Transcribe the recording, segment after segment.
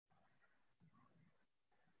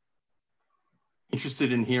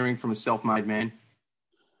Interested in hearing from a self-made man?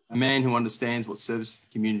 A man who understands what service to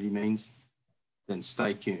the community means? Then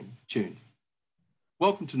stay tuned.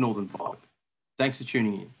 Welcome to Northern Vibe. Thanks for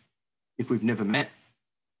tuning in. If we've never met,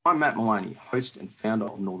 I'm Matt Mirani, host and founder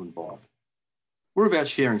of Northern Vibe. We're about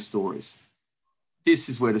sharing stories. This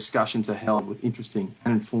is where discussions are held with interesting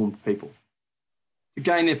and informed people to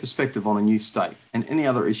gain their perspective on a new state and any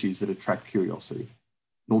other issues that attract curiosity.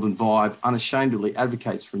 Northern Vibe unashamedly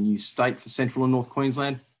advocates for a new state for Central and North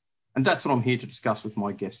Queensland, and that's what I'm here to discuss with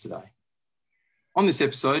my guest today. On this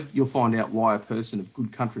episode, you'll find out why a person of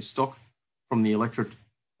good country stock from the electorate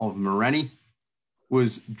of Mirani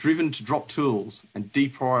was driven to drop tools and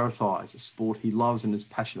deprioritise a sport he loves and is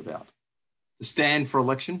passionate about, to stand for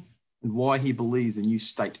election, and why he believes a new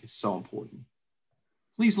state is so important.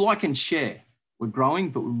 Please like and share. We're growing,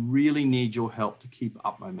 but we really need your help to keep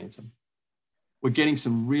up momentum. We're getting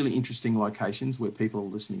some really interesting locations where people are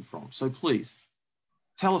listening from. So please,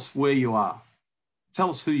 tell us where you are. Tell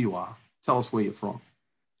us who you are. Tell us where you're from.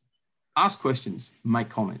 Ask questions, make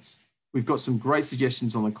comments. We've got some great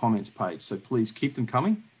suggestions on the comments page, so please keep them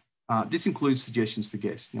coming. This includes suggestions for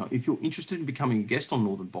guests. Now, if you're interested in becoming a guest on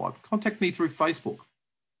Northern Vibe, contact me through Facebook.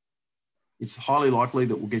 It's highly likely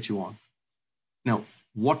that we'll get you on. Now,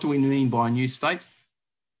 what do we mean by a new state?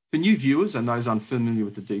 For new viewers and those unfamiliar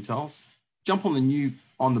with the details, jump on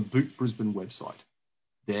the Boot Brisbane website.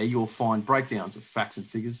 There you'll find breakdowns of facts and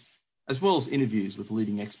figures, as well as interviews with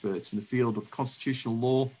leading experts in the field of constitutional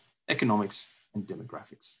law, economics, and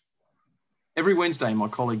demographics. Every Wednesday, my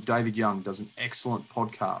colleague David Young does an excellent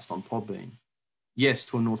podcast on Podbean, Yes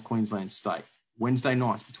to a North Queensland State, Wednesday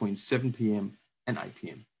nights between 7 p.m. and 8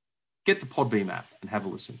 p.m. Get the Podbean app and have a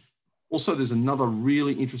listen. Also, there's another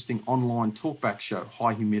really interesting online talkback show,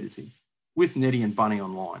 High Humidity, with Nettie and Bunny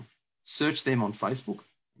online. Search them on Facebook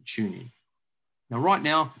and tune in. Now, right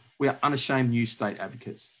now, we are unashamed new state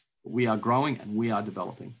advocates, but we are growing and we are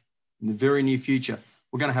developing. In the very near future,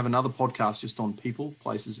 we're going to have another podcast just on people,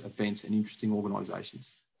 places, events, and interesting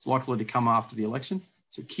organisations. It's likely to come after the election,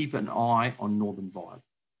 so keep an eye on Northern Vibe.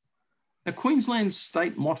 Now, Queensland's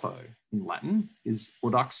state motto in Latin is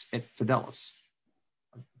Audax et Fidelis.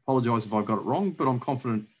 I apologise if I got it wrong, but I'm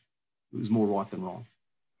confident it was more right than wrong.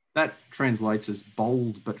 That translates as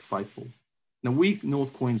bold but faithful. Now, we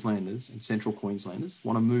North Queenslanders and Central Queenslanders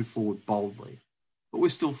want to move forward boldly, but we're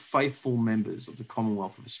still faithful members of the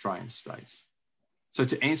Commonwealth of Australian states. So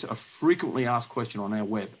to answer a frequently asked question on our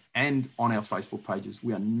web and on our Facebook pages,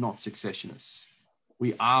 we are not secessionists.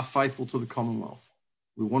 We are faithful to the Commonwealth.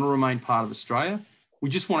 We want to remain part of Australia. We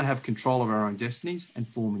just want to have control of our own destinies and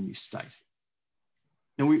form a new state.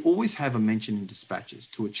 Now, we always have a mention in dispatches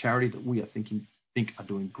to a charity that we think are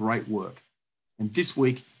doing great work. And this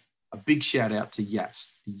week, a big shout out to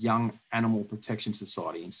YAPS, the Young Animal Protection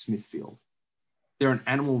Society in Smithfield. They're an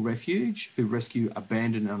animal refuge who rescue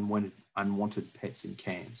abandoned and unwanted pets in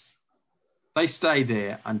Cairns. They stay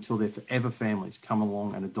there until their forever families come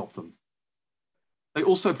along and adopt them. They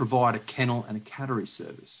also provide a kennel and a cattery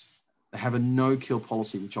service. They have a no-kill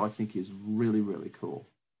policy, which I think is really, really cool.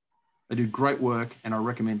 They do great work, and I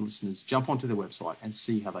recommend listeners jump onto their website and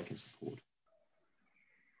see how they can support.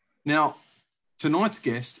 Now, tonight's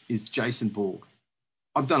guest is Jason Borg.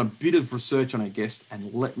 I've done a bit of research on our guest,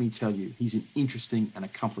 and let me tell you, he's an interesting and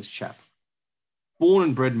accomplished chap. Born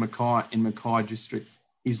and bred in Mackay district,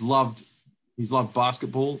 he's loved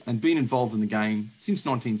basketball and been involved in the game since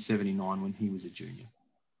 1979 when he was a junior.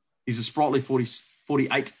 He's a sprightly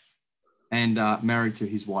 48 and married to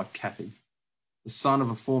his wife, Kathy. The son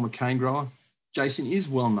of a former cane grower, Jason is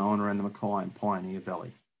well known around the Mackay and Pioneer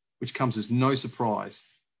Valley, which comes as no surprise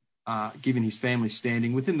given his family's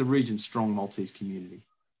standing within the region's strong Maltese community.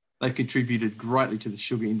 They've contributed greatly to the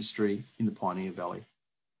sugar industry in the Pioneer Valley.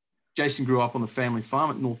 Jason grew up on the family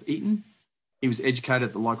farm at North Eaton. He was educated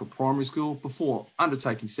at the local primary school before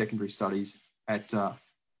undertaking secondary studies at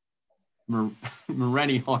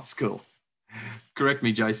Mirani High School. Correct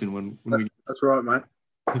me, Jason, when we... That's right,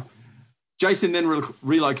 mate. Jason then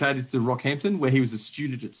relocated to Rockhampton, where he was a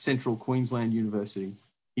student at Central Queensland University.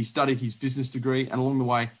 He studied his business degree, and along the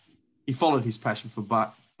way, he followed his passion for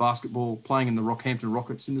basketball, playing in the Rockhampton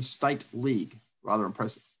Rockets in the State League. Rather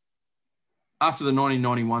impressive. After the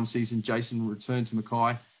 1991 season, Jason returned to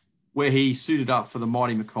Mackay, where he suited up for the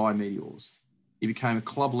mighty Mackay Meteors. He became a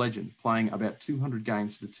club legend, playing about 200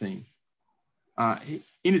 games for the team.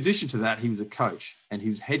 In addition to that, he was a coach, and he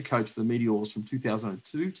was head coach for the Meteors from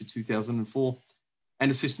 2002 to 2004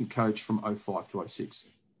 and assistant coach from 05 to 06.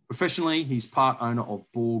 Professionally, he's part owner of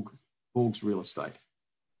Borg's Real Estate.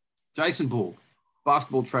 Jason Borg,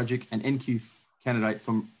 basketball tragic and NQ candidate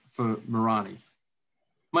for Mirani.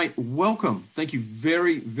 Mate, welcome. Thank you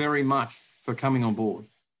very, very much for coming on board.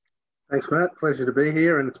 Thanks, Matt. Pleasure to be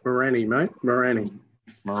here. And it's Mirani, mate. Mirani.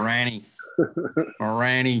 Mirani.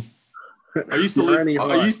 I used to live.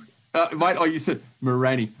 I used to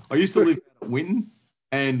Mirani. I used to live at Winton,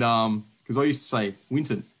 and because I used to say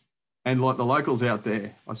Winton, and like the locals out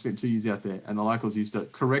there, I spent 2 years out there, and the locals used to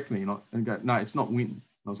correct me and go, "No, it's not Winton."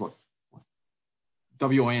 And I was like,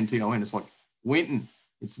 "Winton." It's like Winton.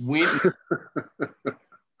 It's Winton.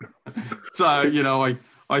 So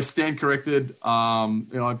I stand corrected. I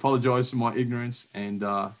apologise for my ignorance, and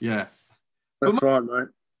yeah. That's fine, mate.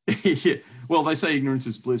 Yeah. Well, they say ignorance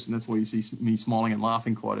is bliss, and that's why you see me smiling and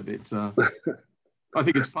laughing quite a bit. I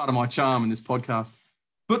think it's part of my charm in this podcast.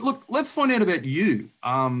 But look, let's find out about you.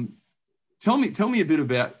 Tell me a bit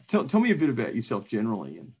about yourself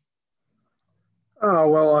generally. Oh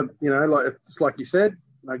well, like you said,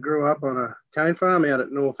 I grew up on a cane farm out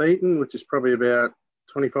at North Eaton, which is probably about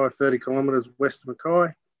 25, 30 kilometres west of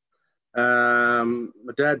Mackay.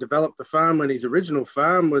 My dad developed the farm when his original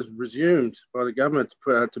farm was resumed by the government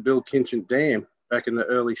to build Kinchant Dam back in the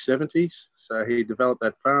early 70s. So he developed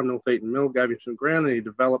that farm, North Eaton Mill, gave him some ground, and he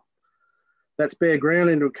developed that spare ground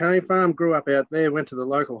into a cane farm. Grew up out there, went to the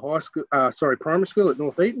local primary school at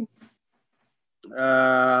North Eaton.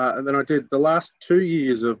 And then I did the last 2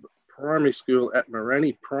 years of primary school at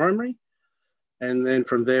Mirani Primary. And then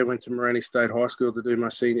from there went to Mirani State High School to do my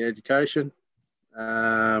senior education.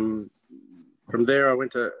 From there, I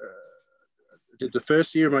went to did the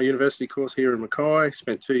first year of my university course here in Mackay,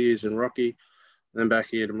 spent 2 years in Rocky, and then back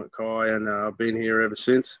here to Mackay, and I've been here ever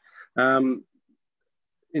since. In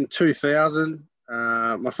 2000,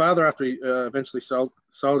 my father, after he eventually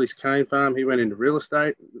sold his cane farm, he went into real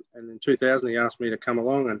estate, and in 2000, he asked me to come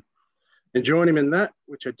along and join him in that,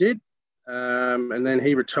 which I did. And then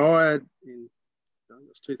he retired in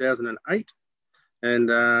 2008.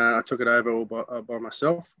 And I took it over all by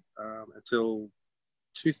myself until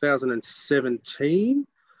 2017,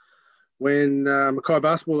 when Mackay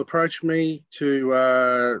Basketball approached me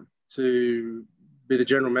to be the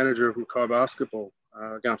general manager of Mackay Basketball,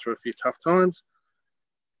 going through a few tough times.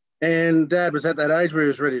 And Dad was at that age where he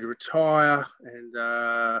was ready to retire, and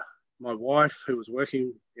my wife, who was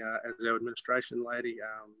working as our administration lady,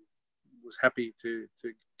 was happy to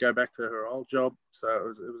go back to her old job.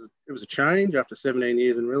 So it was a change after 17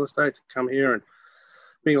 years in real estate to come here, and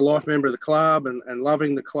being a life member of the club and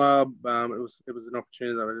loving the club. It was an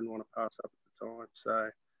opportunity that I didn't want to pass up at the time.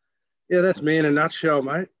 So yeah, that's me in a nutshell,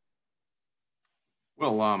 mate.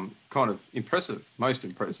 Well, kind of impressive, most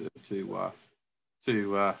impressive to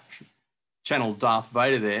channel Darth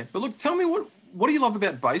Vader there. But look, tell me what do you love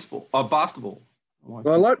about basketball?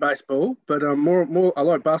 Well, I like baseball, but more I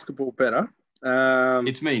like basketball better.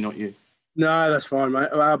 It's me, not you. No, that's fine,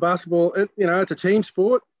 mate. Basketball, it's a team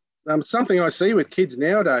sport. Something I see with kids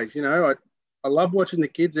nowadays. I love watching the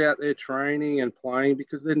kids out there training and playing,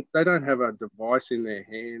 because then they don't have a device in their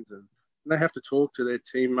hands, and they have to talk to their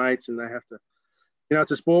teammates, and they have to,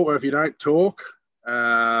 it's a sport where if you don't talk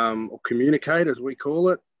or communicate, as we call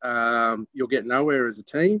it, you'll get nowhere as a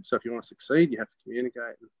team. So if you want to succeed, you have to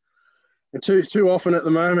communicate. And too often at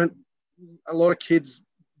the moment, a lot of kids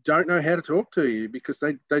don't know how to talk to you because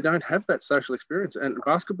they don't have that social experience. And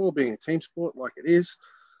basketball, being a team sport like it is,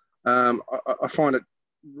 I find it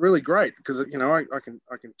really great because I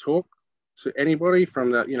can talk to anybody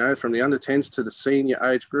from the under 10s to the senior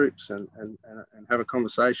age groups and have a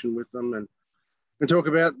conversation with them and talk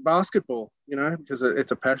about basketball, because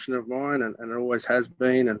it's a passion of mine and it always has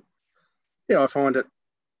been. And I find it.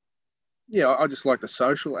 Yeah, I just like the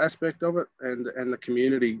social aspect of it and the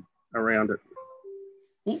community around it.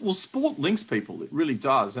 Well, sport links people. It really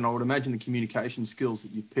does. And I would imagine the communication skills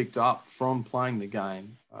that you've picked up from playing the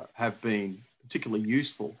game have been particularly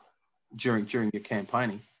useful during your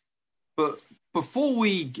campaigning. But before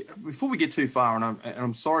we get too far, and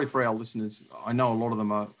I'm sorry for our listeners, I know a lot of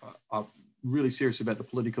them are really serious about the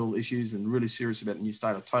political issues and really serious about the new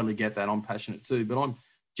state. I totally get that. I'm passionate too, but I'm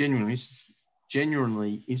genuinely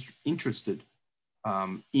interested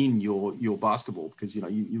in your basketball, because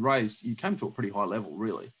you came to a pretty high level,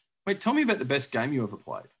 really. Wait, tell me about the best game you ever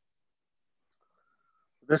played.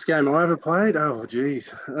 Best game I ever played? Oh,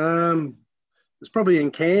 geez. It's probably in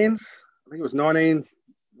Cairns. I think it was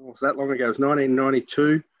that long ago. It was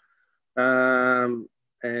 1992.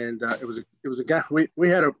 And it was a game. We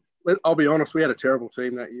had I'll be honest, we had a terrible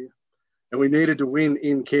team that year, and we needed to win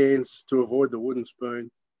in Cairns to avoid the wooden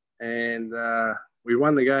spoon. And we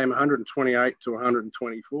won the game 128 to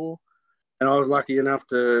 124. And I was lucky enough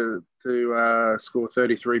to score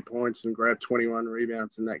 33 points and grab 21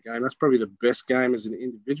 rebounds in that game. That's probably the best game as an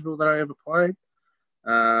individual that I ever played.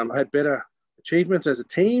 I had better achievements as a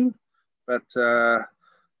team, but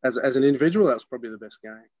as an individual, that was probably the best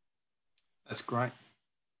game. That's great.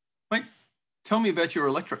 Mate, tell me about your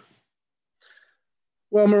electorate.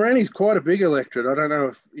 Well, Mirani's quite a big electorate. I don't know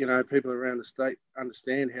if, people around the state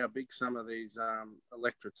understand how big some of these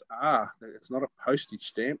electorates are. It's not a postage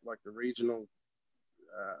stamp like the regional,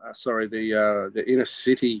 the inner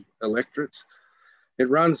city electorates. It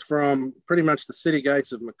runs from pretty much the city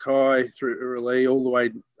gates of Mackay through Urali all the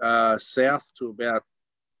way south to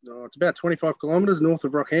it's about 25 kilometres north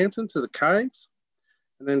of Rockhampton to the Caves,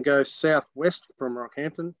 and then goes southwest from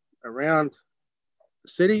Rockhampton around the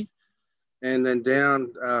city, and then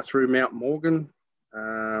down through Mount Morgan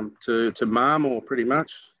to Marmore, pretty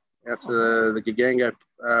much, out to the Gagango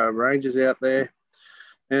ranges out there.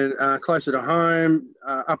 And closer to home,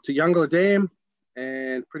 up to Youngler Dam,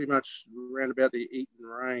 and pretty much around about the Eaton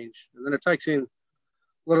Range. And then it takes in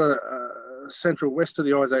a lot of central west of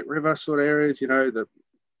the Isaac River sort of areas,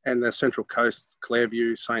 and the Central Coast,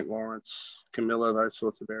 Clairview, St. Lawrence, Camilla, those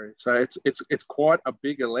sorts of areas. So it's quite a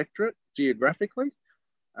big electorate geographically.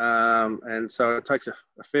 And so it takes a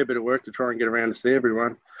fair bit of work to try and get around to see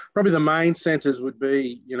everyone. Probably the main centres would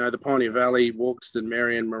be, the Pioneer Valley, Walkston,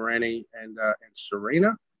 Marion, Mirani, and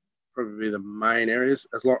Serena. Probably the main areas,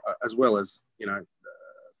 as well as,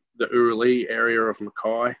 the Urali area of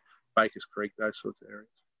Mackay, Bakers Creek, those sorts of areas.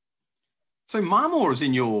 So Marmore is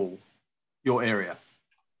in your area?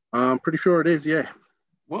 I'm pretty sure it is, yeah.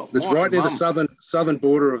 Well, it's right near the southern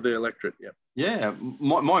border of the electorate, yeah. Yeah,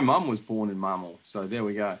 my mum was born in Marmore, so there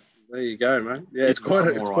we go. There you go, mate. Yeah, it's quite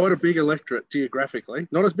a big electorate geographically.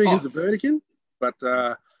 Not as big as the Vertigan, but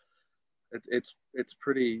it's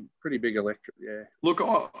pretty big electorate, yeah. Look,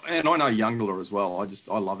 and I know Youngler as well.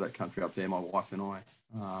 I love that country up there. My wife and I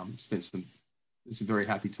spent some very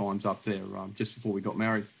happy times up there just before we got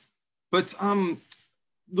married. But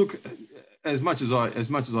look, as much as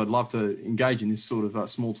I'd love to engage in this sort of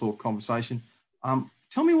small talk conversation,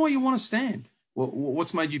 tell me why you want to stand.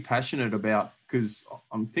 What's made you passionate about? Because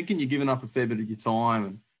I'm thinking you're giving up a fair bit of your time,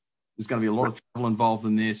 and there's going to be a lot of travel involved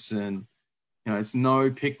in this, and it's no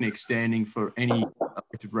picnic standing for any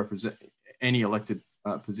elected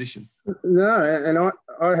position. No, and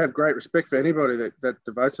I have great respect for anybody that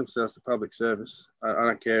devotes themselves to public service. I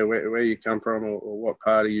don't care where you come from or what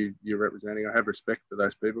party you're representing. I have respect for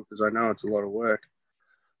those people because I know it's a lot of work.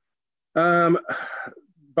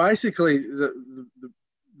 Basically, the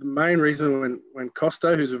main reason when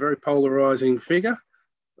Costo, who's a very polarising figure,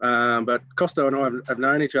 but Costo and I have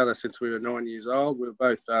known each other since we were 9 years old. We were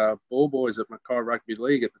both ball boys at Mackay Rugby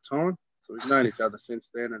League at the time, so we've known each other since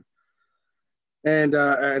then,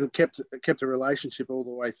 and kept a relationship all the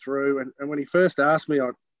way through. And when he first asked me, I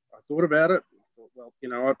thought about it. I thought,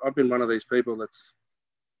 well, I've been one of these people that's,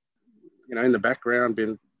 in the background,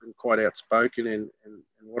 been quite outspoken in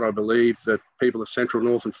what I believe that people of Central,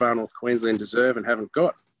 North and Far North Queensland deserve and haven't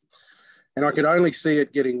got. And I could only see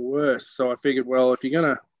it getting worse. So I figured, well, if you're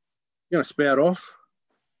gonna spout off,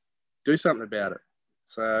 do something about it.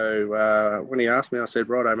 So when he asked me, I said,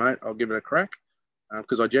 righto, mate, I'll give it a crack,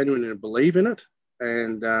 because I genuinely believe in it.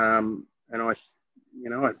 And I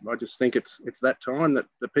just think it's that time that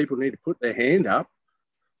the people need to put their hand up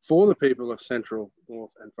for the people of Central,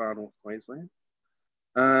 North and Far North Queensland,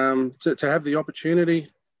 to have the opportunity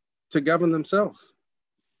to govern themselves.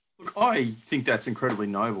 Look, I think that's incredibly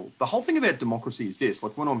noble. The whole thing about democracy is this,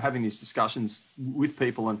 like when I'm having these discussions with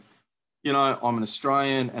people, and, I'm an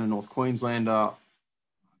Australian and a North Queenslander,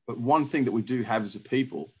 but one thing that we do have as a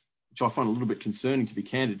people, which I find a little bit concerning, to be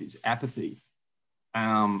candid, is apathy.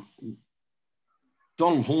 Donald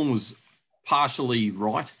Horne was partially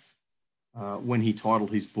right when he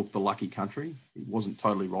titled his book The Lucky Country. He wasn't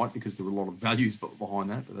totally right because there were a lot of values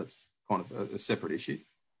behind that, but that's kind of a separate issue.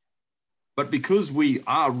 But because we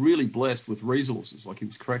are really blessed with resources, like he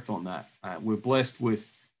was correct on that, we're blessed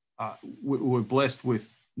with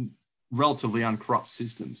relatively uncorrupt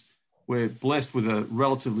systems. We're blessed with a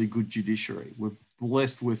relatively good judiciary. We're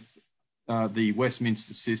blessed with the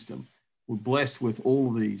Westminster system. We're blessed with all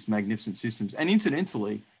of these magnificent systems. And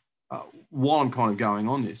incidentally, while I'm kind of going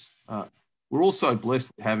on this, we're also blessed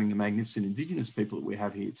with having the magnificent Indigenous people that we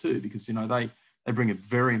have here too, because they bring a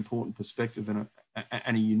very important perspective and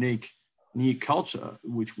a unique culture,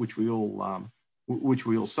 which we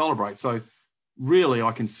all celebrate. So really,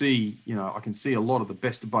 I can see a lot of the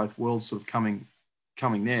best of both worlds sort of coming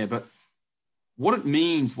there. But what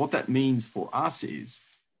that means for us is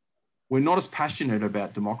we're not as passionate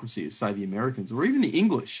about democracy as, say, the Americans or even the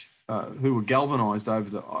English, who were galvanised over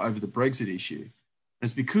the Brexit issue. And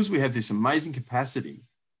it's because we have this amazing capacity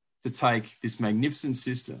to take this magnificent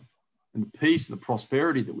system and the peace and the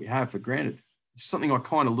prosperity that we have for granted. It's something I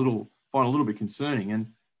find a little bit concerning.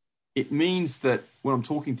 And it means that when I'm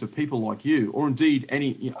talking to people like you, or indeed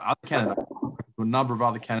any other candidate, a number of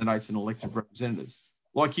other candidates and elected representatives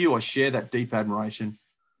like you, I share that deep admiration.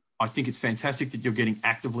 I think it's fantastic that you're getting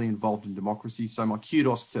actively involved in democracy. So my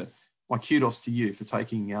kudos to you for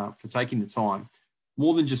taking the time,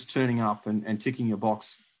 more than just turning up and ticking a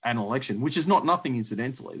box at an election, which is not nothing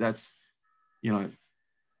incidentally. That's,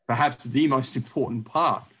 perhaps the most important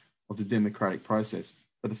part of the democratic process.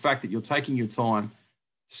 But the fact that you're taking your time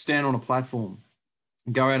to stand on a platform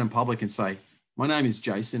and go out in public and say, my name is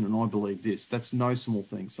Jason and I believe this, that's no small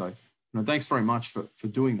thing. So, thanks very much for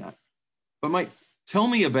doing that. But mate, tell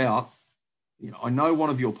me about, I know one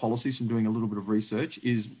of your policies from doing a little bit of research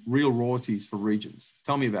is real royalties for regions.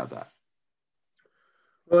 Tell me about that.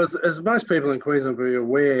 Well, as most people in Queensland will be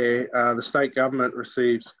aware, the state government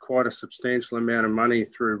receives quite a substantial amount of money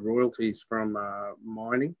through royalties from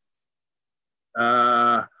mining.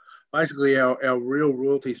 Basically, our real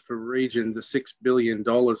royalties for region, the $6 billion,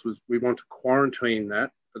 we want to quarantine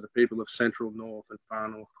that for the people of Central, North and Far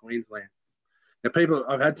North Queensland. Now,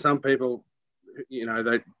 I've had some people,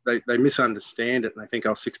 they misunderstand it and they think,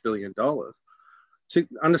 $6 billion.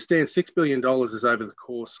 Understand $6 billion is over the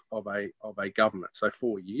course of a government, so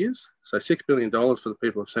 4 years. So $6 billion for the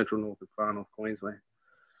people of Central, North and Far North Queensland,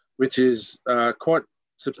 which is quite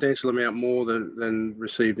substantial amount more than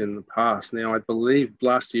received in the past. Now, I believe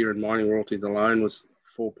last year in mining royalties alone was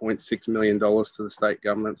 $4.6 million to the state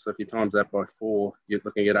government. So if you times that by 4, you're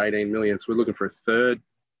looking at 18 million. So we're looking for a third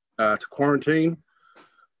to quarantine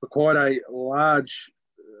for quite a large,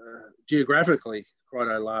 geographically, quite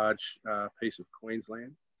a large piece of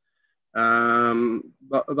Queensland.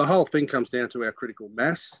 But the whole thing comes down to our critical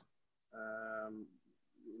mass.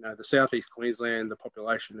 The southeast Queensland, the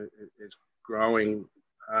population is growing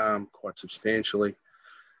quite substantially.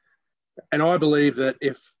 And I believe that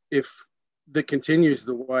if that continues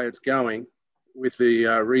the way it's going with the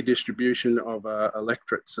redistribution of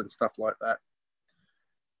electorates and stuff like that,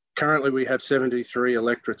 currently we have 73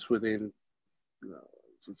 electorates within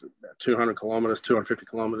about 200 kilometres, 250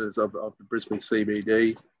 kilometres of the Brisbane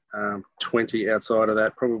CBD, 20 outside of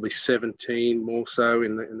that, probably 17 more so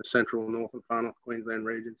in the Central, North and Far North Queensland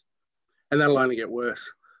regions. And that'll only get worse.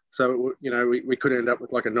 So, we could end up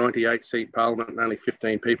with like a 98-seat parliament and only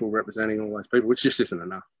 15 people representing all those people, which just isn't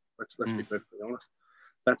enough. Let's be perfectly honest.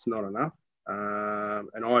 That's not enough.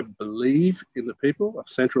 And I believe in the people of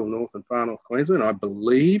Central, North and Far North Queensland. I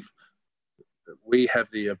believe that we have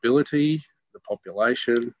the ability, the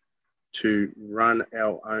population, to run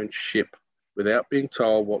our own ship without being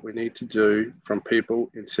told what we need to do from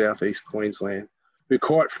people in southeast Queensland, who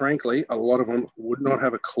quite frankly, a lot of them would not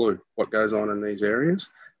have a clue what goes on in these areas,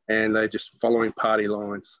 and they're just following party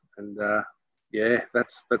lines. And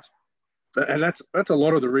that's a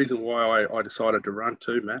lot of the reason why I decided to run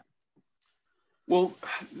too, Matt. Well,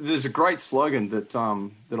 there's a great slogan that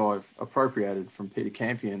I've appropriated from Peter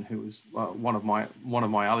Campion, who was one of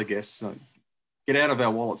my other guests. Get out of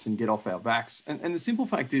our wallets and get off our backs. And the simple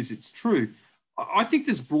fact is, it's true. I think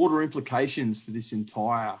there's broader implications for this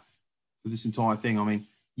entire thing. I mean,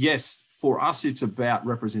 yes, for us, it's about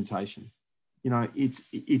representation.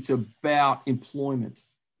 It's about employment.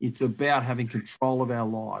 It's about having control of our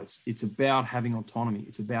lives. It's about having autonomy.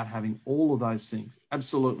 It's about having all of those things.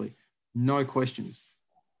 Absolutely. No questions.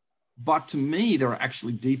 But to me, there are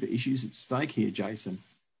actually deeper issues at stake here, Jason.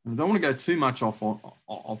 And I don't want to go too much off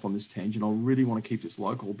on this tangent. I really want to keep this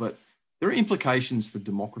local, but there are implications for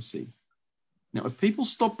democracy. Now, if people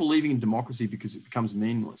stop believing in democracy because it becomes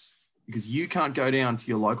meaningless, because you can't go down to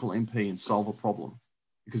your local MP and solve a problem,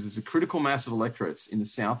 because there's a critical mass of electorates in the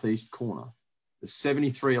southeast corner, there's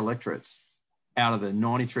 73 electorates out of the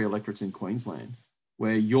 93 electorates in Queensland,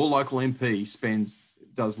 where your local MP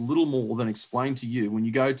does little more than explain to you when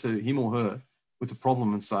you go to him or her with the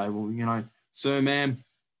problem and say, well, sir, ma'am,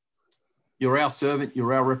 you're our servant,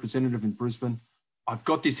 you're our representative in Brisbane. I've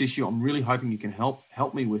got this issue. I'm really hoping you can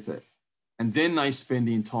help me with it. And then they spend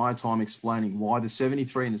the entire time explaining why the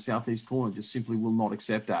 73 in the southeast corner just simply will not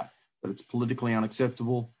accept that it's politically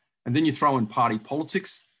unacceptable. And then you throw in party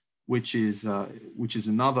politics, which is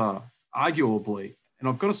another, arguably, and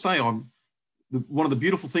I've got to say, one of the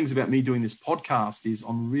beautiful things about me doing this podcast is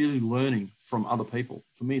I'm really learning from other people.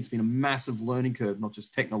 For me, it's been a massive learning curve, not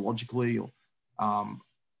just technologically or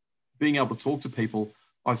being able to talk to people.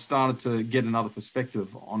 I've started to get another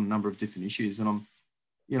perspective on a number of different issues. And I'm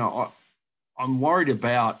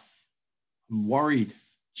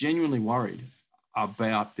genuinely worried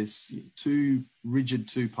about this rigid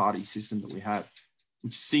two-party system that we have.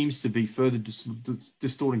 which seems to be further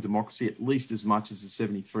distorting democracy at least as much as the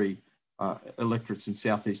 73 electorates in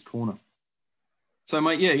Southeast Corner. So,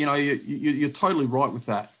 mate, yeah, you're totally right with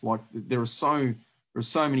that. Like, there are so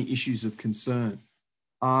many issues of concern.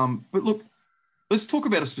 But look, let's talk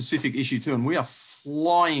about a specific issue too. And we are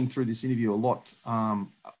flying through this interview a lot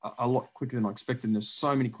quicker than I expected. And there's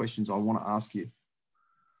so many questions I want to ask you.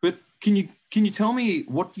 But can you tell me,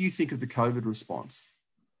 what do you think of the COVID response?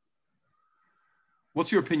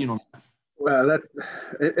 What's your opinion on that? Well,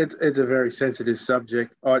 it's a very sensitive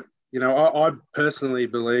subject. I personally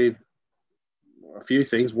believe a few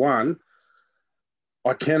things. One,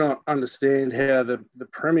 I cannot understand how the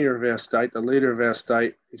Premier of our state, the leader of our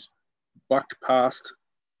state, is bucked past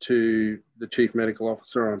to the Chief Medical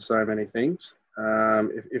Officer on so many things.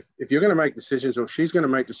 If you're going to make decisions, or she's going to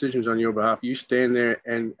make decisions on your behalf, you stand there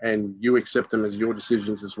and you accept them as your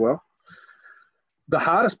decisions as well. The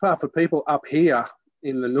hardest part for people up here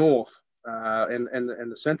in the north and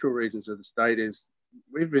the central regions of the state is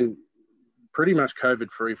we've been pretty much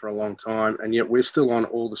COVID-free for a long time, and yet we're still on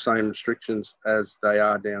all the same restrictions as they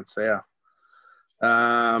are down south.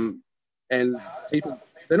 And people,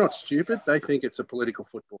 they're not stupid. They think it's a political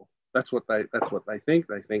football. That's what they think.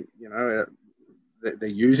 They think, they're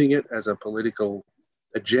using it as a political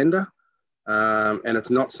agenda, and it's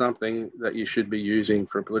not something that you should be using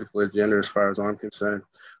for a political agenda as far as I'm concerned.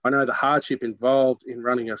 I know the hardship involved in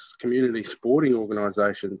running a community sporting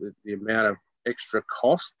organisation, the amount of extra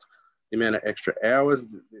cost, the amount of extra hours,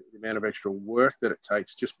 the amount of extra work that it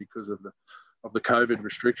takes just because of the COVID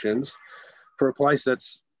restrictions for a place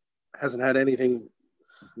that's hasn't had anything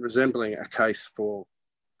resembling a case for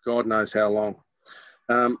God knows how long.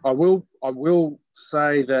 I will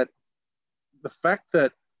say that the fact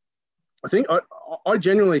that I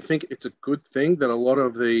genuinely think it's a good thing that a lot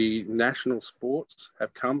of the national sports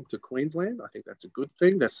have come to Queensland. I think that's a good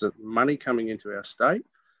thing. That's the money coming into our state.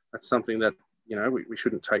 That's something that we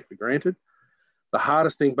shouldn't take for granted. The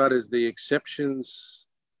hardest thing, but, is the exceptions.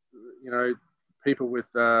 People with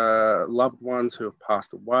loved ones who have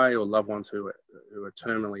passed away, or loved ones who are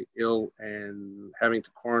terminally ill and having to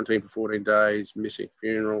quarantine for 14 days, missing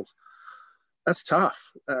funerals. That's tough.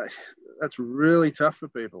 That's really tough for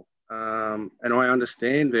people. And I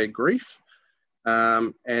understand their grief.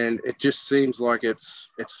 And it just seems like it's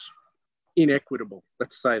inequitable.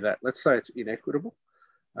 Let's say that. Let's say it's inequitable.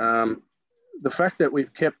 The fact that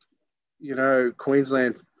we've kept,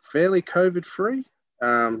 Queensland fairly COVID-free,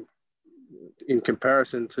 in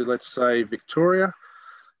comparison to, let's say, Victoria,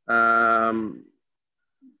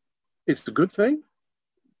 it's a good thing.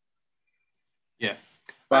 Yeah,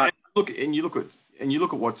 but you look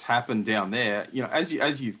at what's happened down there.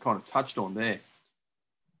 As you've kind of touched on there,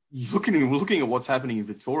 we're looking at what's happening in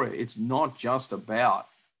Victoria. It's not just about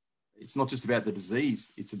the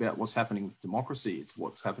disease. It's about what's happening with democracy. It's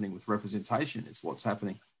what's happening with representation. It's what's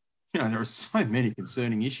happening. There are so many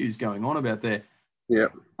concerning issues going on about there. Yeah.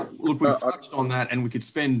 Look, we've touched on that, and we could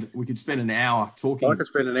spend an hour talking. I could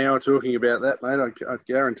spend an hour talking about that, mate. I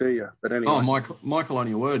guarantee you. But anyway. Oh, Michael, on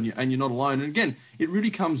your word, and you're not alone. And again, it really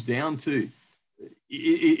comes down to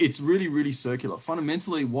it's really, really circular.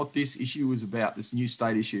 Fundamentally, what this issue is about, this new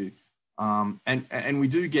state issue, and we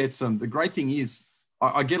do get some. The great thing is,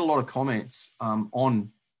 I get a lot of comments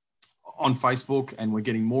on Facebook, and we're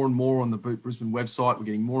getting more and more on the Brisbane website. We're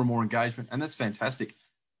getting more and more engagement, and that's fantastic.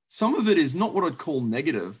 Some of it is not what I'd call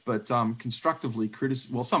negative, but constructively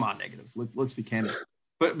critical. Well, some are negative. Let's be candid.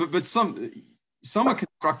 But some are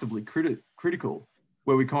constructively critical,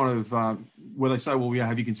 where we kind of where they say, well, yeah,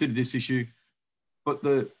 have you considered this issue? But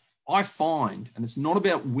I find, and it's not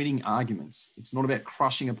about winning arguments. It's not about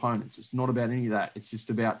crushing opponents. It's not about any of that. It's just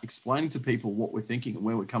about explaining to people what we're thinking and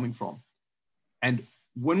where we're coming from. And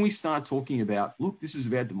when we start talking about, look, this is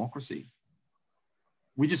about democracy,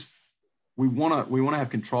 we want to have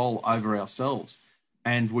control over ourselves,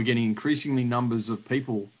 and we're getting increasingly numbers of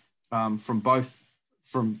people from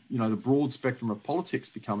the broad spectrum of politics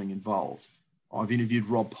becoming involved. I've interviewed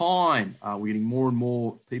Rob Pine. We're getting more and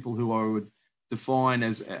more people who I would define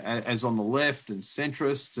as on the left and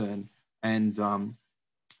centrist and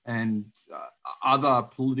other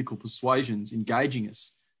political persuasions engaging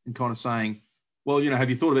us and kind of saying, well, have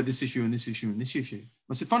you thought about this issue and this issue and this issue?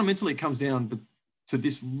 I said, fundamentally, it comes down to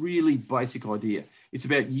this really basic idea. It's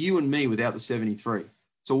about you and me without the 73.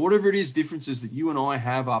 So whatever it is, differences that you and I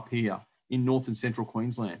have up here in North and Central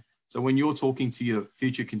Queensland. So when you're talking to your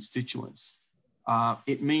future constituents,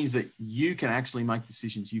 it means that you can actually make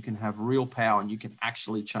decisions. You can have real power and you can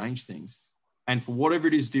actually change things. And for whatever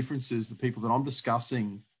it is, differences the people that I'm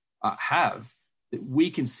discussing have, that we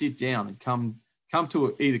can sit down and come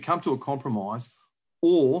to a compromise,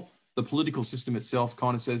 or the political system itself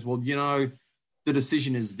kind of says, well, you know, the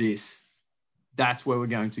decision is this. That's where we're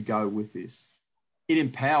going to go with this. It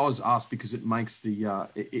empowers us because it makes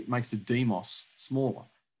the demos smaller.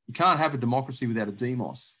 You can't have a democracy without a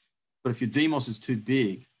demos. But if your demos is too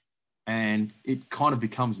big, and it kind of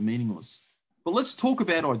becomes meaningless. But let's talk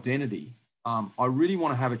about identity. I really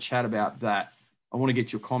want to have a chat about that. I want to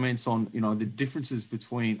get your comments on, you know, the differences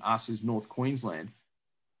between us as North Queensland,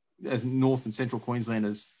 as North and Central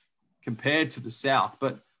Queenslanders compared to the South.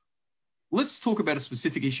 But let's talk about a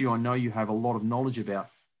specific issue I know you have a lot of knowledge about.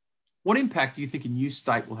 What impact do you think a new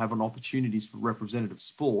state will have on opportunities for representative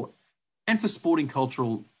sport and for sporting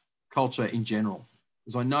culture in general?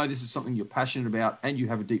 Because I know this is something you're passionate about and you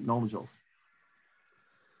have a deep knowledge of.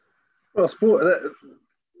 Well, sport,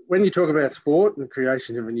 when you talk about sport and the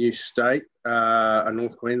creation of a new state, a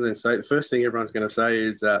North Queensland state, the first thing everyone's going to say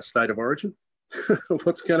is state of origin.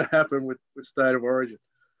 What's going to happen with state of origin?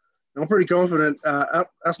 And I'm pretty confident,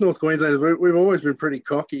 us North Queenslanders, we've always been pretty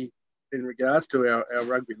cocky in regards to our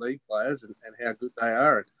rugby league players and how good they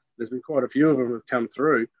are. And there's been quite a few of them have come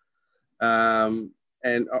through.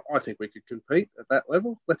 And I think we could compete at that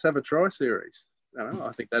level. Let's have a tri-series.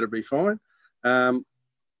 I think that'd be fine.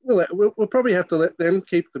 We'll probably have to let them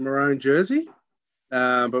keep the maroon jersey,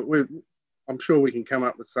 but I'm sure we can come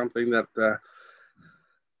up with something that,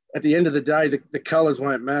 at the end of the day, the colours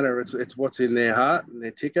won't matter. It's what's in their heart and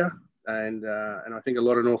their ticker, and I think a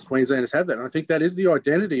lot of North Queenslanders have that. And I think that is the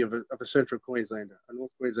identity of a Central Queenslander. A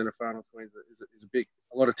North Queenslander, far North Queenslander is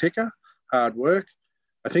a lot of ticker, hard work.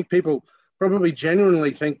 I think people probably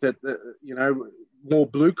genuinely think that, more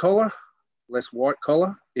blue collar, less white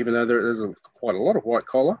collar, even though there's quite a lot of white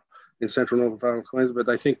collar in Central North and Far North Queensland, but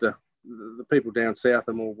they think the people down south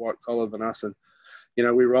are more white collar than us. And,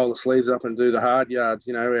 we roll the sleeves up and do the hard yards,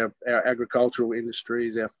 our agricultural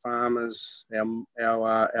industries, our farmers,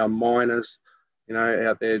 our miners,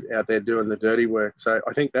 out there doing the dirty work. So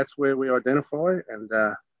I think that's where we identify.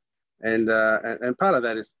 And part of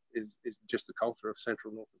that is just the culture of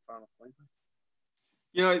Central North and Far North Queensland.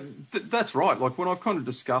 That's right. Like when I've kind of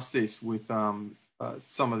discussed this with some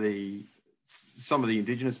of the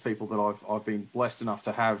Indigenous people that I've been blessed enough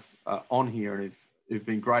to have on here, and who've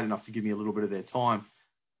been great enough to give me a little bit of their time,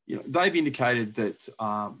 they've indicated that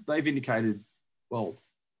well,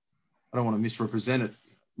 I don't want to misrepresent it.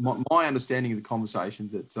 My understanding of the conversation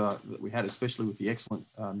that we had, especially with the excellent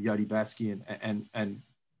Yodi Batsky, and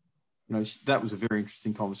that was a very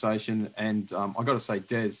interesting conversation. And I got to say,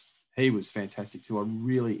 Des, he was fantastic too. I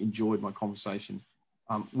really enjoyed my conversation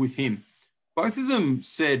with him. Both of them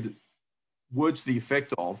said words to the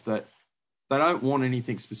effect of that they don't want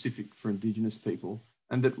anything specific for Indigenous people,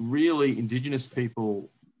 and that really Indigenous people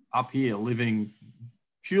up here living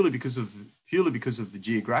purely because of the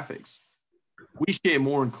geographics, we share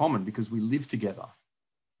more in common because we live together.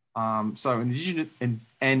 So an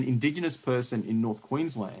Indigenous person in North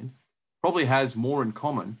Queensland probably has more in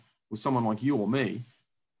common with someone like you or me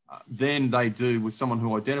than they do with someone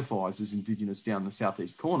who identifies as Indigenous down the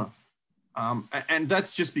southeast corner. And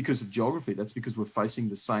that's just because of geography. That's because we're facing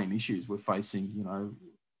the same issues. We're facing,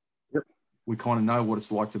 Yep. We kind of know what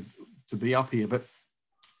it's like to be up here. But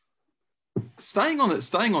staying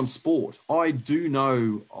on sport, I do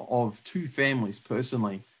know of two families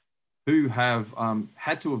personally who have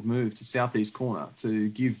had to have moved to southeast corner to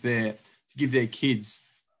give their kids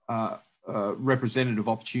representative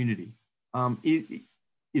opportunity.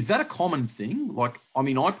 Is that a common thing? Like, I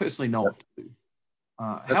mean, I personally know it too.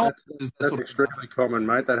 That's extremely common,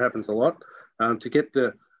 mate. That happens a lot. To get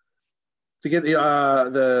the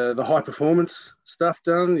high performance stuff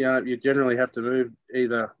done, you generally have to move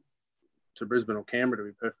either to Brisbane or Canberra, to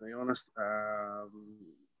be perfectly honest,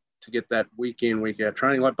 to get that week in, week out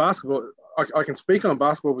training. Like basketball, I can speak on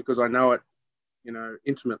basketball because I know it,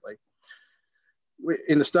 intimately.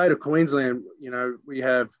 In the state of Queensland, we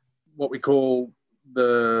have what we call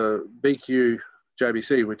the BQ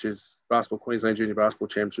JBC, which is Basketball Queensland Junior Basketball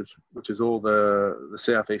Championships, which is all the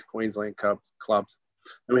Southeast Queensland clubs.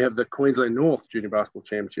 And we have the Queensland North Junior Basketball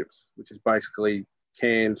Championships, which is basically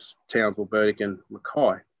Cairns, Townsville, Burdekin, and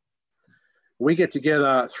Mackay. We get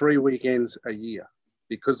together 3 weekends a year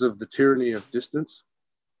because of the tyranny of distance.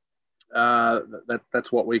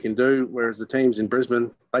 That's what we can do, whereas the teams in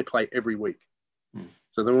Brisbane, they play every week.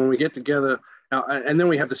 So then when we get together, and then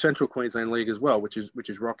we have the Central Queensland League as well, which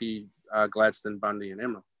is Rocky, Gladstone, Bundy, and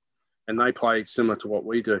Emerald, and they play similar to what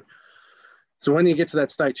we do. So when you get to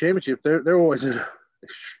that state championship, they're always at an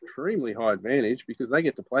extremely high advantage because they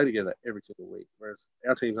get to play together every single week, whereas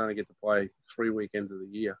our teams only get to play 3 weekends of the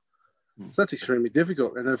year. So that's extremely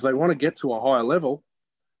difficult. And if they want to get to a higher level,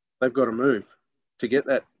 they've got to move to get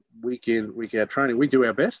that week in, week out training. We do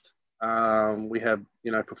our best. We have,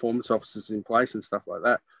 you know, performance officers in place and stuff like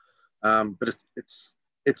that. But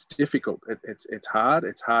it's difficult. It's hard.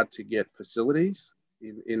 It's hard to get facilities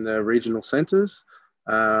in the regional centres.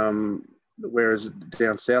 Whereas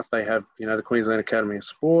down south they have, you know, the Queensland Academy of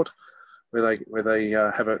Sport, where they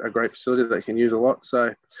have a great facility that they can use a lot.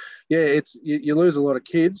 So, yeah, you lose a lot of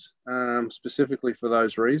kids specifically for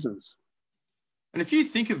those reasons. And if you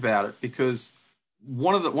think about it, because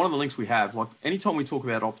one of the links we have, like anytime we talk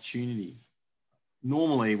about opportunity,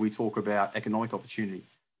 normally we talk about economic opportunity,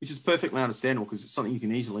 which is perfectly understandable because it's something you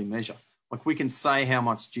can easily measure. Like we can say how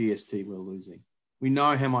much GST we're losing. We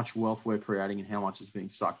know how much wealth we're creating and how much is being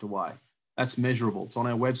sucked away. That's measurable. It's on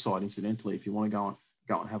our website, incidentally, if you want to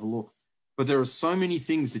go and have a look. But there are so many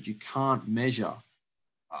things that you can't measure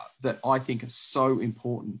that I think are so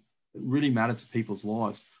important, that really matter to people's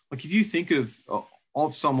lives. Like if you think of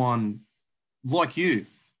someone like you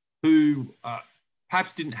who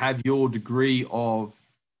perhaps didn't have your degree of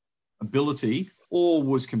ability or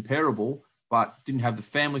was comparable, but didn't have the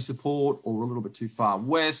family support or were a little bit too far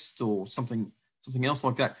west or something else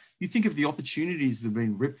like that. You think of the opportunities that have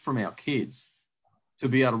been ripped from our kids to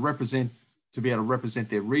be able to represent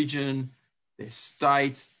their region, their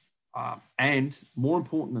state, and more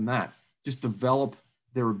important than that, just develop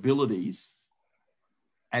their abilities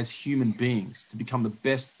as human beings to become the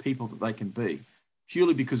best people that they can be,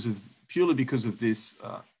 purely because of this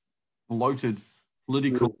bloated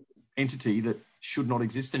political entity that should not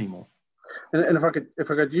exist anymore. And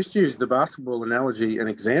if I could just use the basketball analogy, an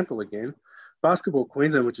example again, Basketball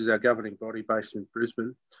Queensland, which is our governing body based in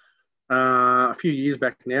Brisbane, a few years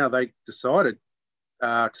back now, they decided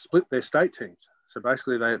to split their state teams. So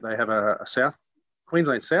basically they have a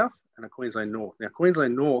Queensland South and a Queensland North. Now,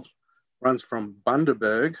 Queensland North runs from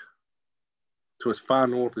Bundaberg to as far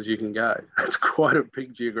north as you can go. It's quite a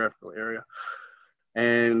big geographical area.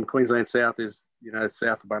 And Queensland South is, you know,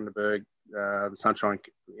 south of Bundaberg, the Sunshine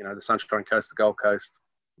Coast, the Gold Coast,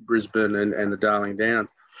 Brisbane, and the Darling Downs.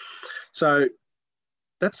 So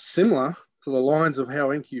that's similar to the lines of how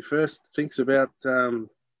NQ First thinks about a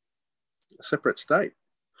separate state,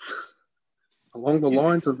 along the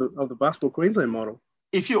lines of the Basketball Queensland model.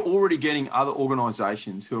 If you're already getting other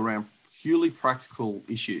organisations who around purely practical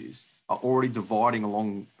issues are already dividing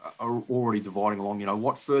along, you know,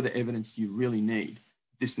 what further evidence do you really need?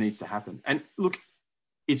 This needs to happen. And look,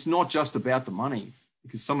 it's not just about the money,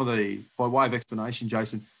 because by way of explanation,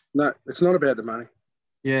 Jason. No, it's not about the money.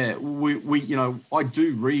 Yeah, we you know, I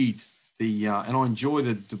do read and I enjoy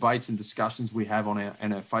the debates and discussions we have on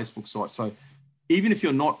our Facebook site. So even if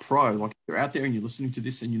you're not pro, like you're out there and you're listening to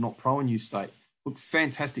this and you're not pro in your state, look,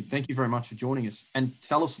 fantastic. Thank you very much for joining us, and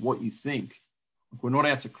tell us what you think. We're not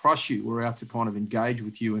out to crush you. We're out to kind of engage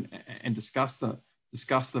with you and discuss the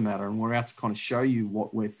matter, and we're out to kind of show you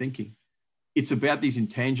what we're thinking. It's about these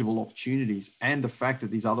intangible opportunities, and the fact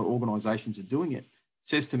that these other organisations are doing it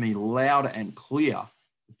says to me loud and clear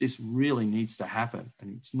that this really needs to happen.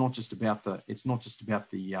 And it's not just about the money.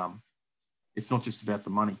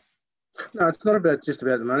 No, it's not just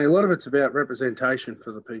about the money. A lot of it's about representation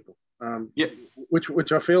for the people.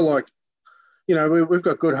 Which I feel like, you know, we've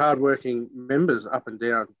got good, hardworking members up and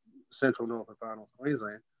down Central, North and Far North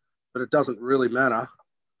Queensland, but it doesn't really matter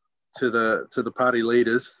to the party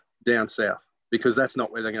leaders down south, because that's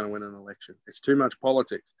not where they're going to win an election. It's too much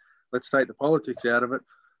politics. Let's take the politics out of it,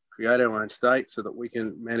 create our own state so that we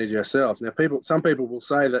can manage ourselves. Now, some people will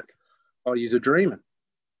say that, oh, you're dreaming.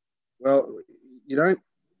 Well, you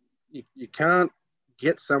can't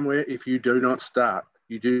get somewhere if you do not start.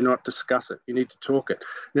 You do not discuss it. You need to talk it.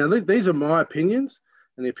 Now, these are my opinions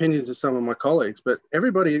and the opinions of some of my colleagues, but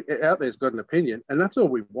everybody out there has got an opinion, and that's all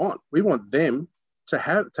we want. We want them to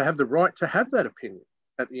have the right to have that opinion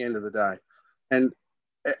at the end of the day. And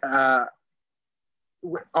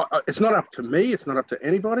it's not up to me. It's not up to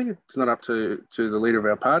anybody. It's not up to the leader of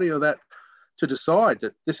our party or that to decide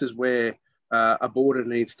that this is where a border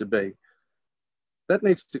needs to be. That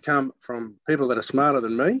needs to come from people that are smarter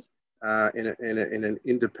than me in an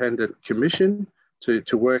independent commission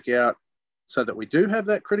to work out so that we do have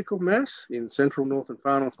that critical mass in Central, North and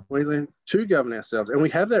Far North Queensland to govern ourselves. And we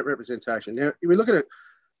have that representation. Now, if we look at it,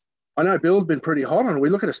 I know Bill's been pretty hot on it. We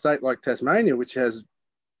look at a state like Tasmania, which has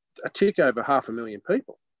a tick over 500,000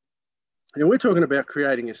 people. And we're talking about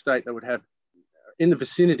creating a state that would have in the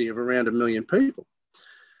vicinity of around 1 million people.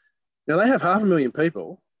 Now, they have 500,000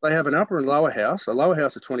 people. They have an upper and lower house, a lower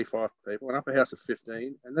house of 25 people, an upper house of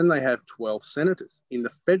 15, and then they have 12 senators in the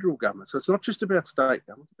federal government. So it's not just about state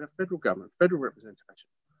government, it's about federal government, federal representation.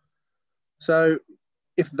 So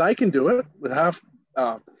if they can do it with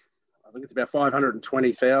I think it's about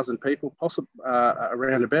 520,000 people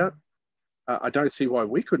around about. I don't see why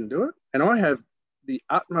we couldn't do it. And I have the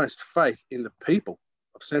utmost faith in the people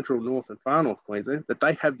of Central, North and Far North Queensland that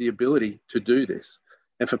they have the ability to do this.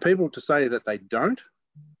 And for people to say that they don't,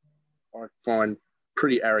 I find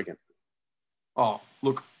pretty arrogant. Oh,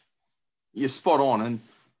 look, you're spot on. And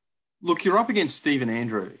look, you're up against Stephen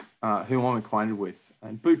Andrew, who I'm acquainted with.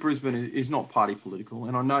 And Boot Brisbane is not party political.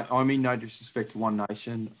 And I mean no disrespect to One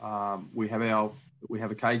Nation. We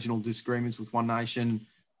have occasional disagreements with One Nation.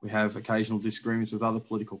 We have occasional disagreements with other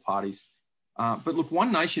political parties. But look,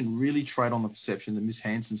 One Nation really trade on the perception that Ms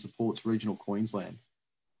Hanson supports regional Queensland.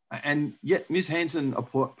 And yet Ms Hanson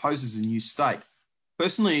opposes a new state.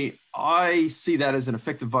 Personally, I see that as an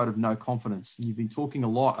effective vote of no confidence. And you've been talking a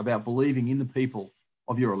lot about believing in the people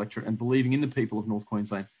of your electorate and believing in the people of North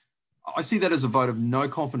Queensland. I see that as a vote of no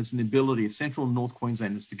confidence in the ability of Central and North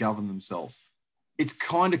Queenslanders to govern themselves. It's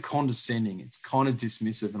kind of condescending. It's kind of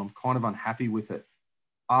dismissive, and I'm kind of unhappy with it.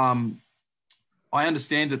 I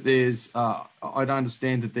understand that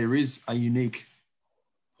there is a unique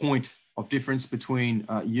point of difference between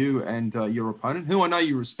you and your opponent, who I know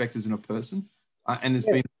you respect as a person, and there's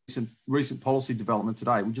been recent policy development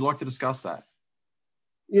today. Would you like to discuss that?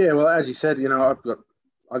 Yeah, well, as you said,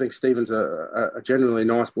 I think Stephen's a genuinely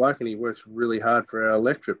nice bloke, and he works really hard for our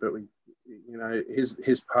electorate. But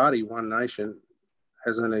his party, One Nation,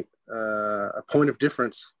 has a point of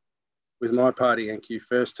difference with my party, NQ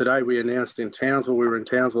First. Today we announced in Townsville, we were in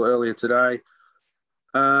Townsville earlier today,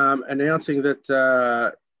 announcing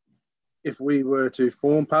that if we were to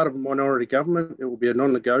form part of a minority government, it will be a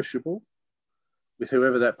non-negotiable with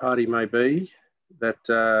whoever that party may be,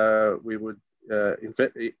 that we would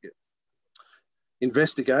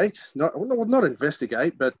investigate, not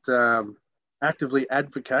investigate, but actively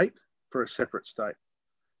advocate for a separate state,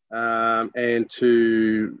 and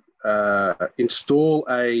to install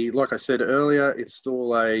like I said earlier,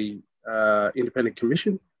 independent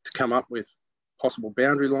commission to come up with possible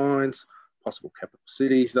boundary lines, possible capital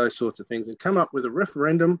cities, those sorts of things, and come up with a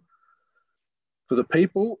referendum for the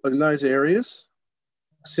people in those areas,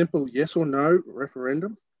 a simple yes or no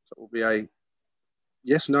referendum. So it will be a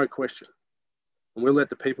yes/no question, and we'll let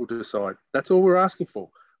the people decide. That's all we're asking for.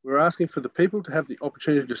 We're asking for the people to have the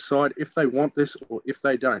opportunity to decide if they want this or if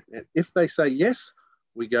they don't. And if they say yes,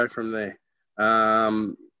 we go from there.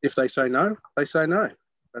 If they say no, they say no.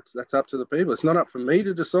 That's up to the people. It's not up for me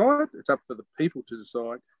to decide. It's up for the people to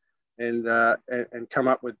decide, and come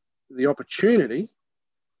up with the opportunity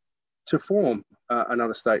to form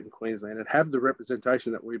another state in Queensland and have the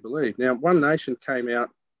representation that we believe. Now, One Nation came out,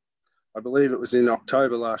 I believe it was in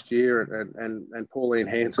October last year, and Pauline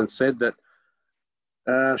Hanson said that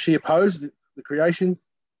she opposed the creation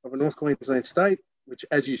of a North Queensland state, which,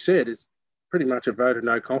 as you said, is pretty much a vote of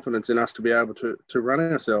no confidence in us to be able to run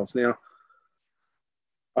ourselves. Now,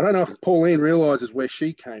 I don't know if Pauline realises where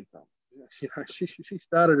she came from. She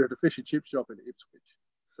started at a fish and chip shop in Ipswich.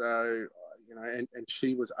 So, and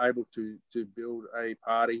she was able to build a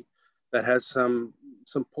party that has some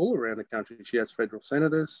pull around the country. She has federal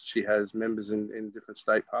senators. She has members in different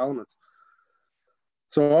state parliaments.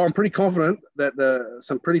 So I'm pretty confident that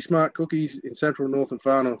some pretty smart cookies in Central, North and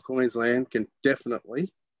Far North Queensland can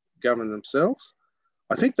definitely govern themselves.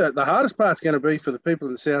 I think that the hardest part's going to be for the people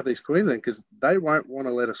in Southeast Queensland, because they won't want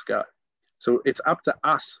to let us go. So it's up to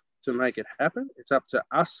us to make it happen. It's up to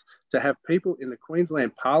us to have people in the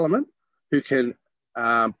Queensland Parliament who can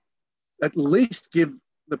at least give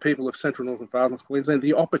the people of Central, North and Far North Queensland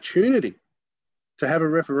the opportunity to have a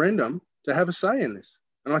referendum, to have a say in this.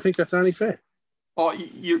 And I think that's only fair. Oh,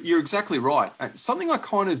 you're exactly right. Something I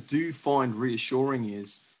kind of do find reassuring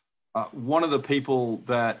is one of the people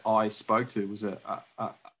that I spoke to was a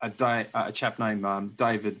chap named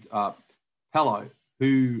David Pello,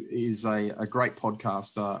 who is a great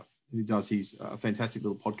podcaster who does his fantastic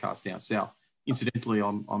little podcast down south. Incidentally,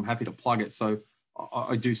 I'm happy to plug it. So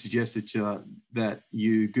I do suggest that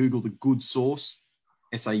you Google the Good Source,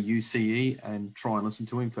 SAUCE, and try and listen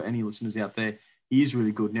to him. For any listeners out there, he is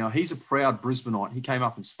really good. Now, he's a proud Brisbaneite. He came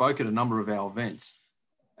up and spoke at a number of our events.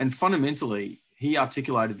 And fundamentally, he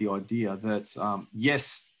articulated the idea that,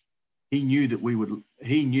 yes, he knew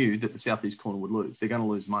that the Southeast corner would lose. They're going to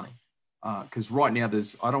lose money. Because right now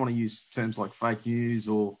I don't want to use terms like fake news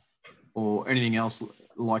or anything else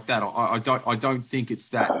like that. I don't think it's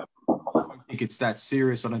that. I don't think it's that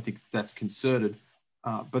serious. I don't think that's concerted.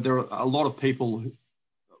 But there are a lot of people.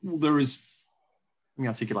 Let me